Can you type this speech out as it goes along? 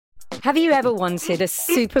Have you ever wanted a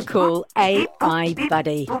super cool AI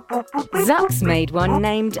buddy? Zuck's made one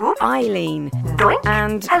named Eileen.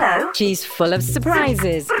 And she's full of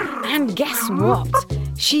surprises. And guess what?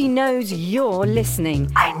 She knows you're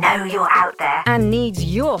listening. I know you're out there. And needs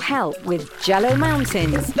your help with Jello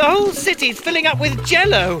Mountains. The whole city's filling up with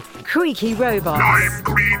Jello. Creaky robots. I'm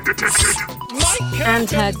green detected. And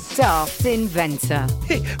her daft inventor.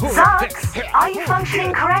 Zucks, are you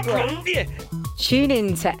functioning correctly? Tune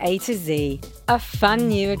in to A to Z, a fun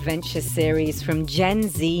new adventure series from Gen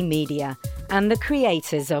Z Media and the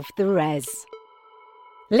creators of The Res.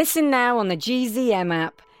 Listen now on the GZM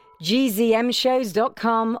app,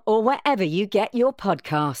 gzmshows.com, or wherever you get your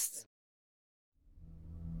podcasts.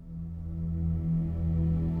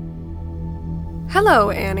 Hello,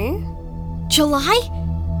 Annie. July?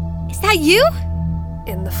 Is that you?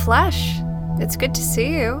 In the flesh. It's good to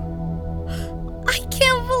see you. I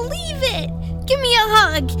can't believe it! Give me a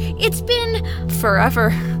hug! It's been...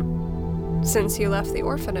 forever. Since you left the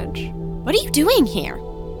orphanage. What are you doing here?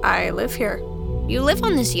 I live here. You live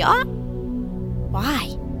on this yacht?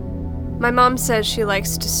 Why? My mom says she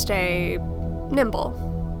likes to stay nimble.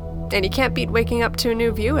 And you can't beat waking up to a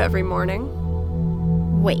new view every morning.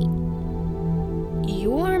 Wait.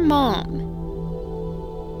 Your mom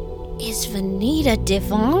is Vanita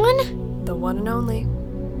Devon? The one and only.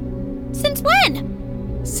 Since when?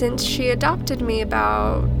 Since she adopted me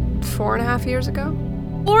about 4.5 years ago.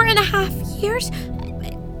 4.5 years?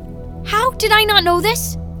 How did I not know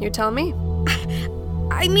this? You tell me.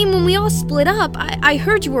 I mean, when we all split up, I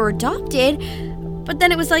heard you were adopted, but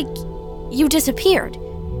then it was like you disappeared.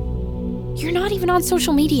 You're not even on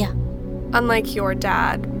social media. Unlike your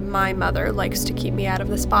dad, my mother likes to keep me out of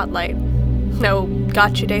the spotlight. No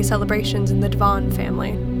Gotcha Day celebrations in the Devon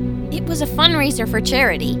family. It was a fundraiser for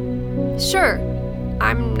charity. Sure,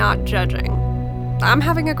 I'm not judging. I'm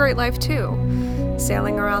having a great life too.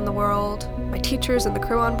 Sailing around the world. My teachers and the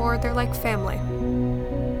crew on board, they're like family.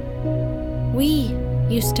 We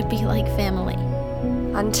used to be like family.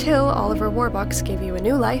 Until Oliver Warbucks gave you a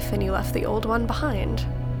new life and you left the old one behind.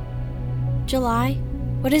 July,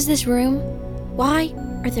 what is this room? Why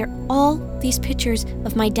are there all these pictures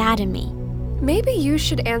of my dad and me? Maybe you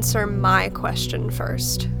should answer my question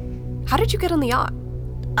first. How did you get on the yacht?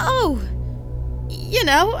 Oh,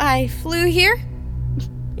 I flew here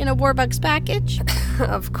in a Warbucks package.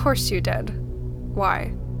 Of course you did.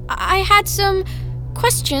 Why? I had some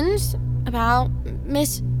questions about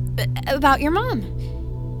your mom.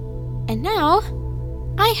 And now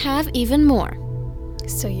I have even more.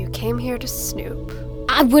 So you came here to snoop.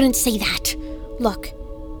 I wouldn't say that. Look,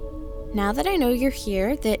 now that I know you're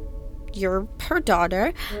here, that you're her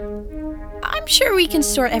daughter, I'm sure we can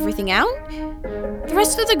sort everything out. The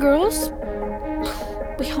rest of the girls,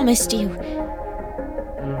 we all missed you.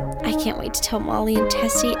 I can't wait to tell Molly and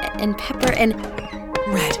Tessie and Pepper and...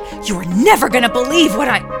 Red, you're never gonna believe what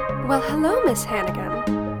I... Well, hello, Miss Hannigan.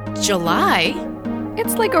 July?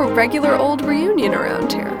 It's like a regular old reunion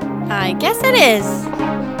around here. I guess it is.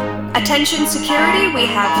 Attention security, we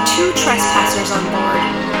have 2 trespassers on board.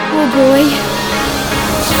 Oh boy.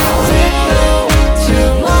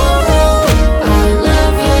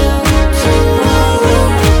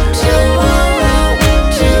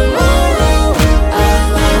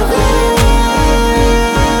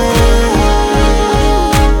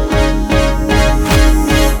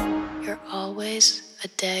 You're always a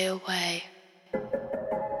day away.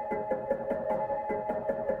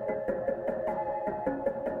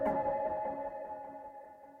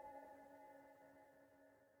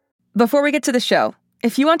 Before we get to the show,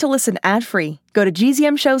 if you want to listen ad-free, go to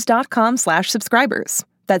gzmshows.com/subscribers.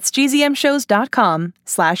 That's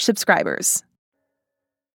gzmshows.com/subscribers.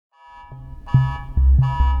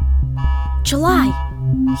 July,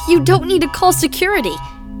 you don't need to call security.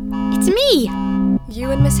 It's me. You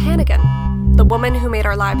and Miss Hannigan, the woman who made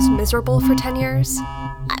our lives miserable for 10 years?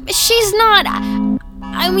 She's not.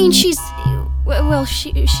 I mean, she's... Well, she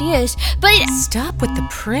is, but... Stop with the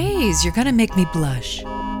praise. You're gonna make me blush.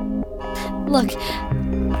 Look,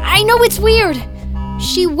 I know it's weird.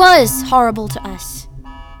 She was horrible to us.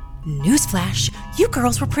 Newsflash, you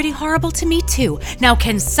girls were pretty horrible to me too. Now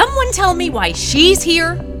can someone tell me why she's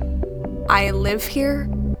here? I live here?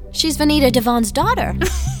 She's Vanita Devon's daughter.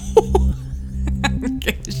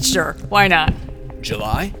 Sure, why not?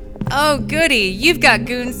 July? Oh goody, you've got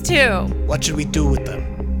goons too. What should we do with them?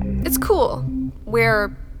 It's cool.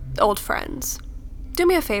 We're old friends. Do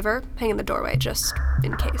me a favor, hang in the doorway just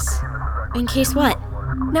in case. In case what?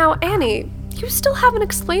 Now, Annie, you still haven't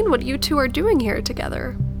explained what you two are doing here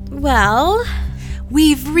together. Well...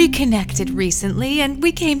 We've reconnected recently, and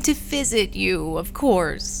we came to visit you, of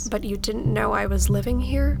course. But you didn't know I was living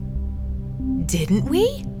here? Didn't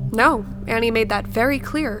we? No, Annie made that very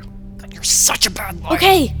clear. You're such a bad liar.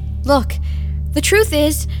 Okay, look. The truth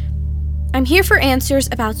is, I'm here for answers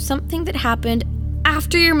about something that happened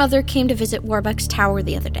after your mother came to visit Warbucks Tower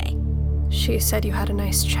the other day. She said you had a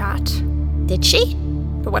nice chat. Did she?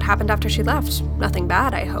 But what happened after she left? Nothing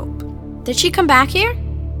bad, I hope. Did she come back here?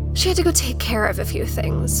 She had to go take care of a few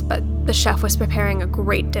things, but the chef was preparing a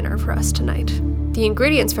great dinner for us tonight. The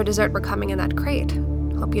ingredients for dessert were coming in that crate.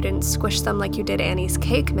 Hope you didn't squish them like you did Annie's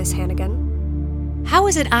cake, Miss Hannigan. How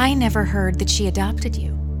is it I never heard that she adopted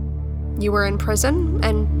you? You were in prison,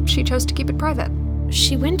 and she chose to keep it private.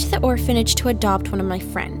 She went to the orphanage to adopt one of my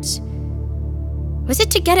friends. Was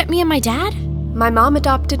it to get at me and my dad? My mom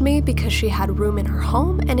adopted me because she had room in her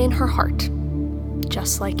home and in her heart.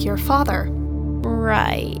 Just like your father.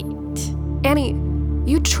 Right. Annie,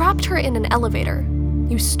 you trapped her in an elevator.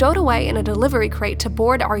 You stowed away in a delivery crate to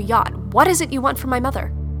board our yacht. What is it you want from my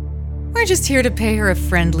mother? We're just here to pay her a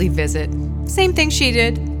friendly visit. Same thing she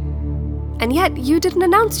did. And yet, you didn't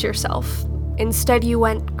announce yourself. Instead, you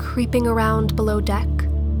went creeping around below deck.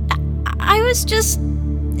 I was just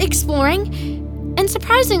exploring, and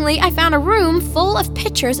surprisingly, I found a room full of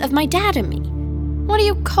pictures of my dad and me. What do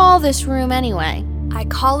you call this room anyway? I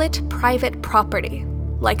call it private property,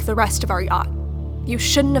 like the rest of our yacht. You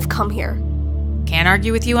shouldn't have come here. Can't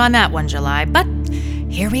argue with you on that one, July, but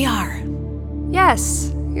here we are.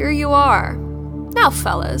 Yes, here you are. Now,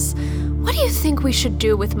 fellas, what do you think we should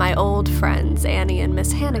do with my old friends, Annie and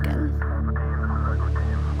Miss Hannigan?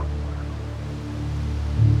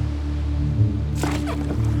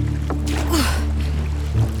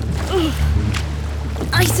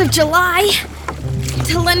 Ice of July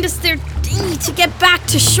to lend us their dinghy to get back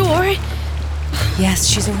to shore. Yes,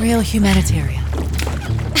 she's a real humanitarian.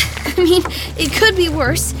 I mean, it could be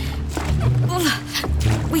worse.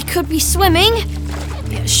 We could be swimming.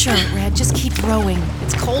 Yeah, sure, Red, just keep rowing.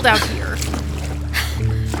 It's cold out here.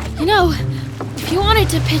 You know, if you wanted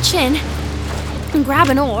to pitch in and grab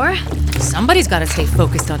an oar. Somebody's got to stay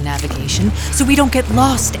focused on navigation so we don't get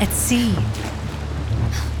lost at sea.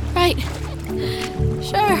 Right.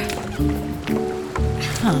 Sure.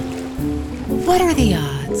 Huh. What are the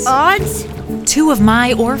odds? Odds? 2 of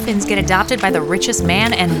my orphans get adopted by the richest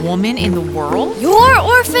man and woman in the world? Your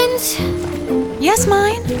orphans? Yes,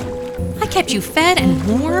 mine. I kept you fed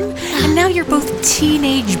and warm, and now you're both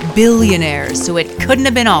teenage billionaires, so it couldn't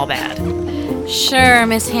have been all bad. Sure,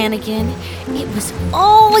 Miss Hannigan. It was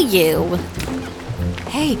all you.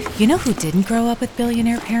 Hey, you know who didn't grow up with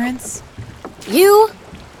billionaire parents? You?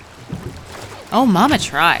 Oh, Mama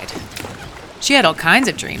tried. She had all kinds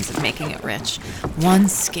of dreams of making it rich. One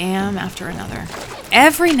scam after another.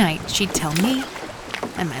 Every night she'd tell me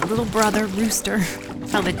and my little brother, Rooster,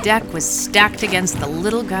 how the deck was stacked against the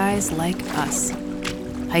little guys like us.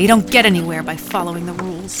 How you don't get anywhere by following the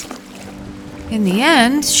rules. In the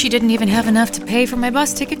end, she didn't even have enough to pay for my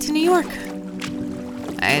bus ticket to New York.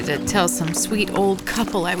 I had to tell some sweet old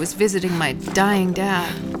couple I was visiting my dying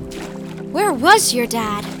dad. Where was your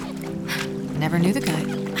dad? Never knew the guy.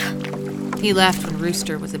 He left when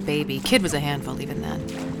Rooster was a baby. Kid was a handful even then.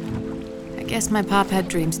 I guess my pop had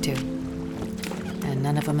dreams too. And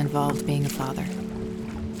none of them involved being a father.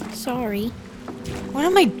 Sorry. What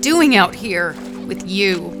am I doing out here with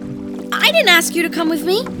you? I didn't ask you to come with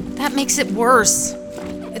me. That makes it worse.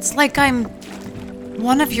 It's like I'm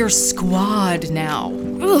one of your squad now.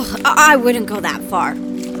 Ugh, I wouldn't go that far.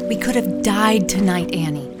 We could have died tonight,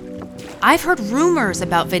 Annie. I've heard rumors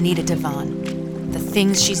about Venita Devon. The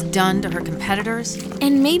things she's done to her competitors.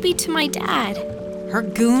 And maybe to my dad. Her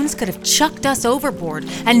goons could have chucked us overboard,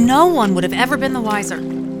 and no one would have ever been the wiser.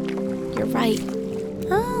 You're right.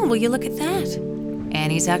 Oh, will you look at that?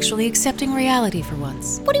 Annie's actually accepting reality for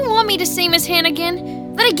once. What do you want me to say, Miss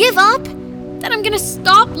Hannigan? That I give up? That I'm gonna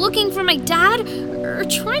stop looking for my dad? Or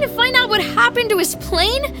trying to find out what happened to his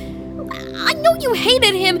plane? I know you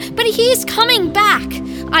hated him, but he's coming back.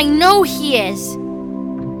 I know he is.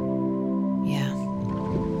 Yeah.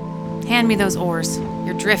 Hand me those oars.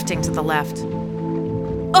 You're drifting to the left.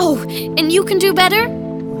 Oh, and you can do better?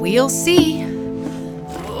 We'll see.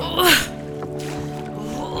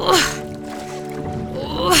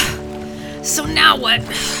 So now what?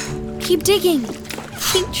 Keep digging.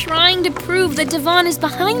 Keep trying to prove that Devon is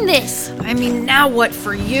behind this. I mean, now what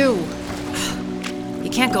for you? You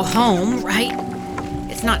can't go home, right?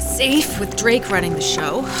 It's not safe with Drake running the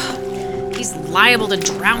show. He's liable to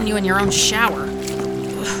drown you in your own shower.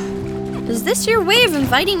 Is this your way of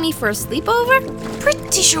inviting me for a sleepover?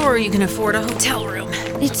 Pretty sure you can afford a hotel room.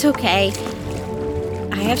 It's okay.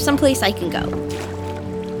 I have someplace I can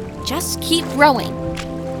go. Just keep rowing.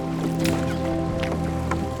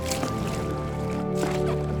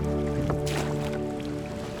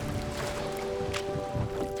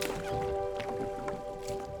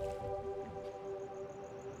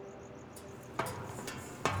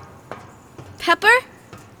 Pepper?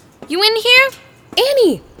 You in here?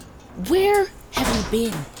 Annie! Where have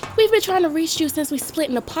you been? We've been trying to reach you since we split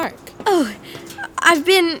in the park. Oh, I've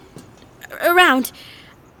been around.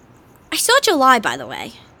 I saw July, by the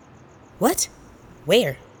way. What?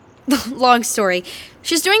 Where? Long story.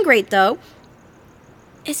 She's doing great, though.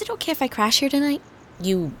 Is it okay if I crash here tonight?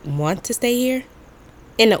 You want to stay here?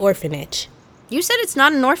 In the orphanage. You said it's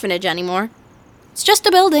not an orphanage anymore. It's just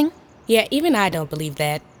a building. Yeah, even I don't believe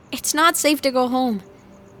that. It's not safe to go home.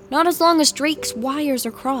 Not as long as Drake's wires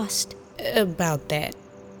are crossed. About that.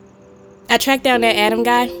 I tracked down that Adam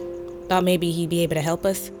guy. Thought maybe he'd be able to help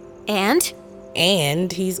us. And?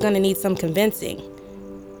 And he's gonna need some convincing.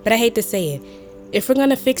 But I hate to say it. If we're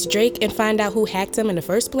gonna fix Drake and find out who hacked him in the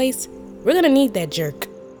first place, we're gonna need that jerk.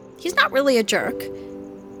 He's not really a jerk.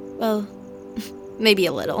 Well, maybe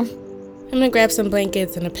a little. I'm gonna grab some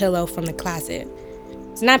blankets and a pillow from the closet.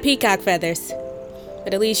 It's not peacock feathers,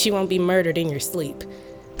 but at least you won't be murdered in your sleep.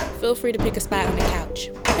 Feel free to pick a spot on the couch.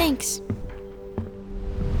 Thanks.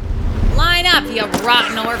 Line up, you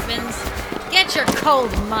rotten orphans. Get your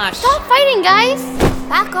cold mush. Stop fighting, guys!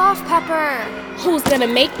 Back off, Pepper. Who's gonna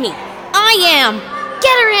make me? I am!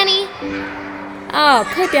 Get her, Annie! Oh,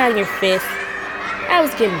 put down your fist. I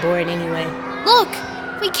was getting bored anyway. Look!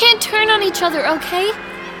 We can't turn on each other, okay?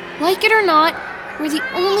 Like it or not, we're the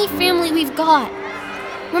only family we've got.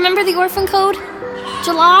 Remember the orphan code?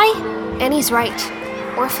 July? Annie's right.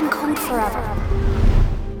 Orphan code forever.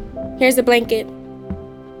 Here's a blanket.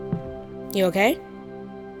 You okay?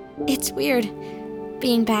 It's weird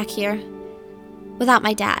being back here without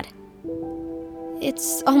my dad.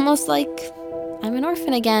 It's almost like I'm an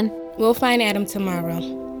orphan again. We'll find Adam tomorrow,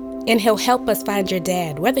 and he'll help us find your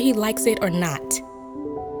dad, whether he likes it or not.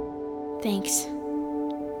 Thanks.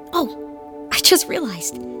 Oh, I just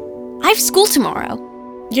realized. I have school tomorrow.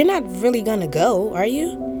 You're not really gonna go, are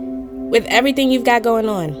you? With everything you've got going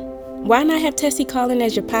on, why not have Tessie call in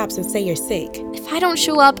as your pops and say you're sick? If I don't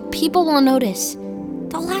show up, people will notice.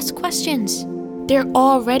 They'll ask questions. They're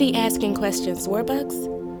already asking questions,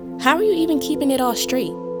 Warbucks. How are you even keeping it all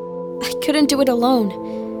straight? I couldn't do it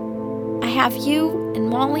alone. I have you and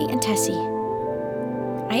Molly and Tessie.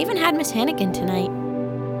 I even had Miss Hannigan tonight.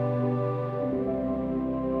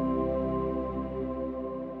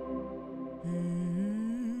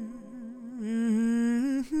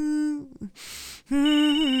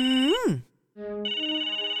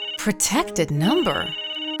 Protected number?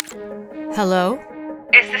 Hello?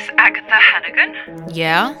 Is this Agatha Hannigan?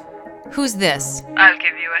 Yeah? Who's this? I'll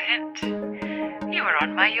give you a hint. You were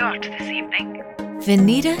on my yacht this evening.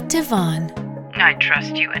 Venita Devon. I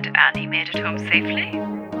trust you and Annie made it home safely.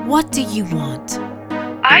 What do you want?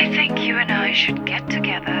 I think you and I should get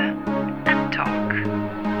together and talk.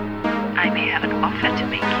 I may have an offer to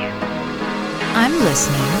make you. I'm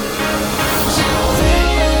listening.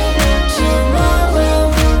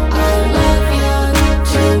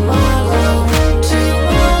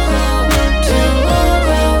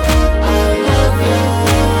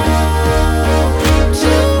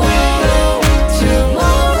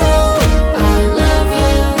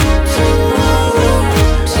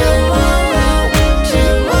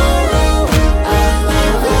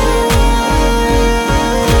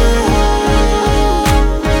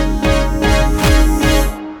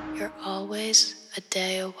 A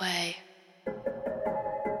day away.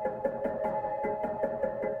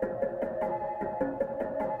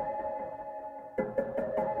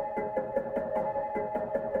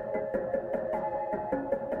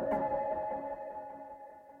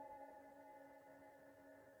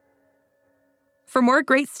 For more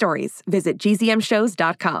great stories, visit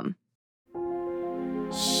gzmshows.com.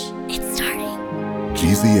 Shh, it's starting.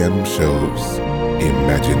 GZM Shows.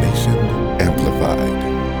 Imagination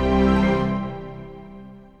Amplified.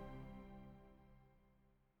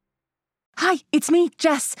 Hi, it's me,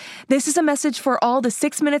 Jess. This is a message for all the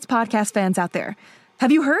 6 Minutes podcast fans out there.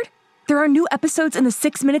 Have you heard? There are new episodes in the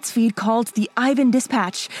 6 Minutes feed called the Ivan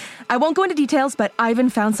Dispatch. I won't go into details, but Ivan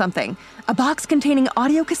found something. A box containing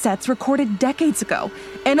audio cassettes recorded decades ago.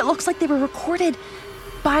 And it looks like they were recorded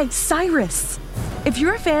by Cyrus. If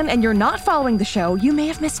you're a fan and you're not following the show, you may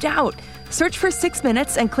have missed out. Search for 6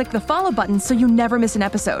 Minutes and click the follow button so you never miss an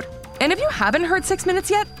episode. And if you haven't heard 6 Minutes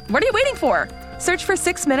yet, what are you waiting for? Search for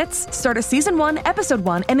 6 Minutes, start a Season 1, Episode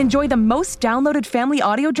 1, and enjoy the most downloaded family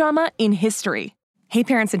audio drama in history. Hey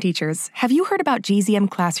parents and teachers, have you heard about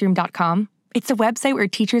gzmclassroom.com? It's a website where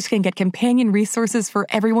teachers can get companion resources for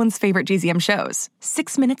everyone's favorite GZM shows.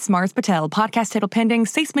 6 Minutes, Mars Patel, Podcast Title Pending,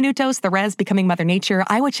 6 Minutos, The Res, Becoming Mother Nature,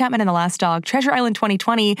 Iowa Chapman and the Last Dog, Treasure Island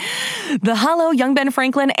 2020, The Hollow, Young Ben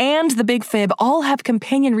Franklin, and The Big Fib all have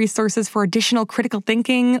companion resources for additional critical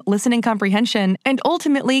thinking, listening comprehension, and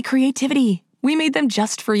ultimately creativity. We made them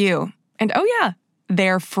just for you. And oh yeah,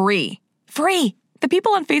 they're free. Free! The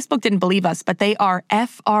people on Facebook didn't believe us, but they are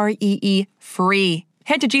free.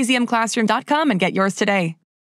 Head to gzmclassroom.com and get yours today.